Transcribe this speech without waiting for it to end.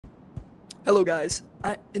Hello guys,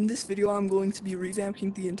 in this video I'm going to be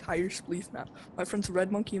revamping the entire spleef map. My friends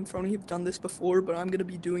Red Monkey and Frony have done this before, but I'm going to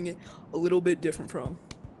be doing it a little bit different from 'em.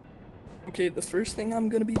 Okay, the first thing I'm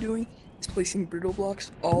going to be doing is placing brittle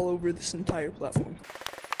blocks all over this entire platform.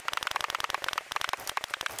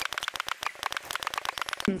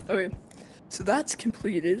 Okay, so that's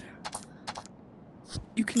completed.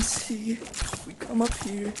 You can see, if we come up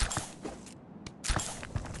here,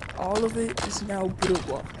 all of it is now brittle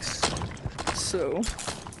blocks. So,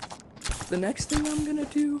 the next thing I'm going to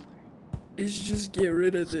do is just get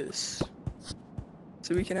rid of this.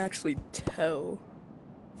 So we can actually tell.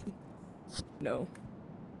 No.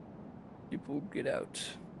 People get out.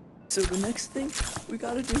 So the next thing we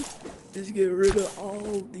gotta do is get rid of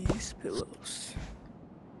all these pillows.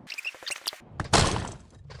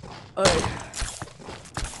 Alright.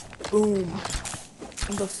 Boom.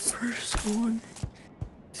 And the first one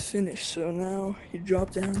is finished. So now you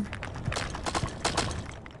drop down.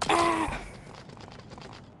 Ah!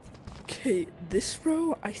 Okay, this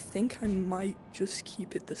row, I think I might just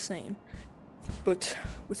keep it the same, but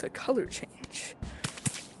with a color change.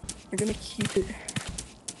 We're gonna keep it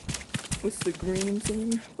with the green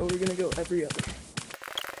theme, but we're gonna go every other.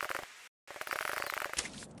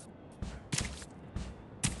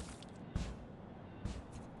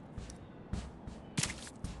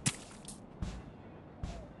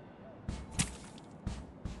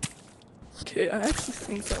 Okay, I actually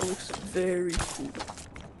think that looks very cool.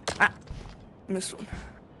 Ah! Missed one.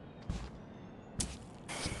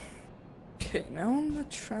 Okay, now I'm gonna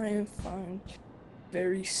try and find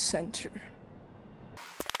very center.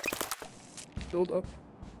 Build up.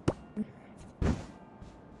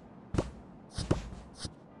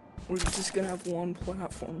 We're just gonna have one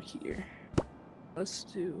platform here. Let's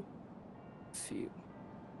do a few.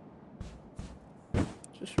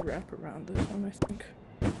 Just wrap around this one, I think.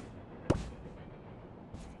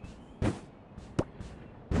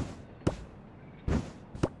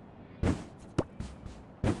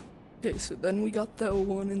 Okay, so then we got that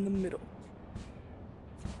one in the middle.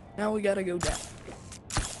 Now we gotta go down.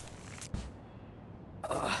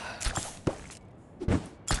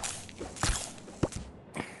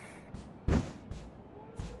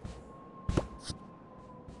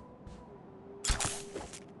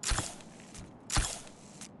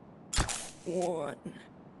 One,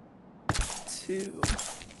 two,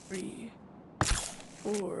 three,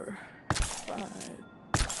 4, 5,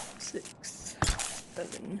 6,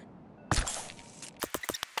 7.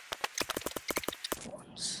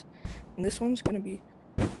 Ones. And this one's gonna be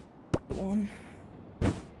 1,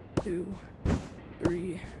 2,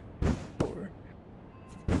 3, 4,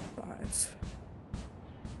 5.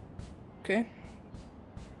 Okay.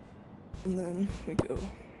 And then we go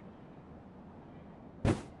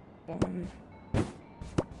 1,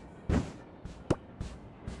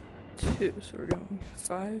 2. So we're going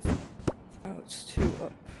 5. Now it's 2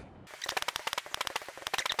 up.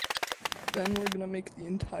 Then we're gonna make the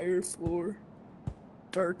entire floor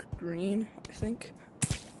dark green, I think.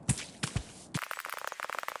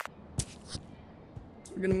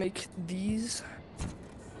 We're gonna make these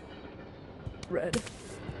red.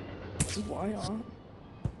 Why not?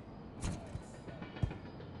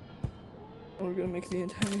 And we're gonna make the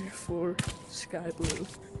entire floor sky blue,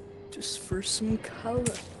 just for some color.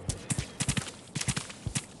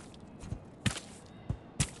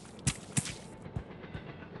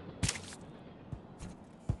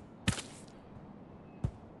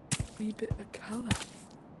 Wee bit of color.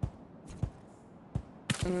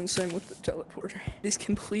 And then same with the teleporter. It is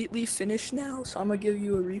completely finished now, so I'm gonna give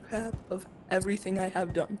you a recap of everything I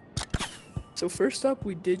have done. So first up,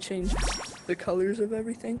 we did change the colors of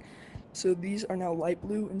everything. So these are now light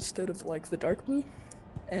blue instead of like the dark blue.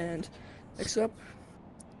 And next up,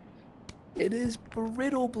 it is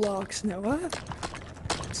brittle blocks now.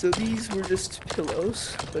 So these were just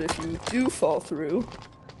pillows, but if you do fall through,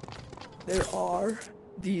 there are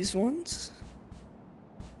these ones.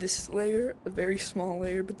 This layer, a very small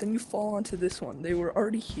layer, but then you fall onto this one. They were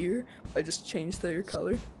already here, I just changed their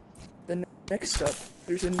color. Then next up,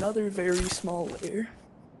 there's another very small layer.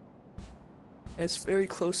 And it's very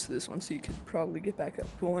close to this one, so you could probably get back up.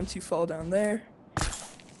 But once you fall down there,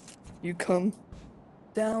 you come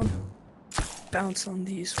down, bounce on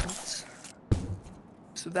these ones.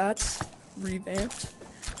 So that's revamped.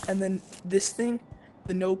 And then this thing,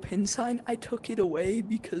 the no pin sign, I took it away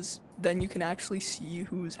because then you can actually see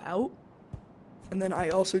who's out. And then I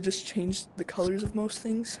also just changed the colors of most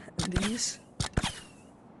things, and these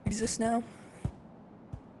exist now.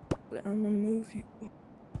 But I'm gonna move you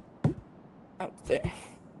out there,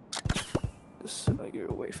 just so I get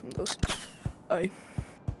away from those.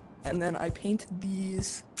 and then I painted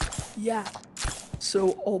these. Yeah.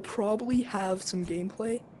 So I'll probably have some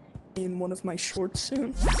gameplay in one of my shorts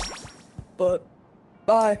soon. But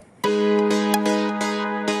bye.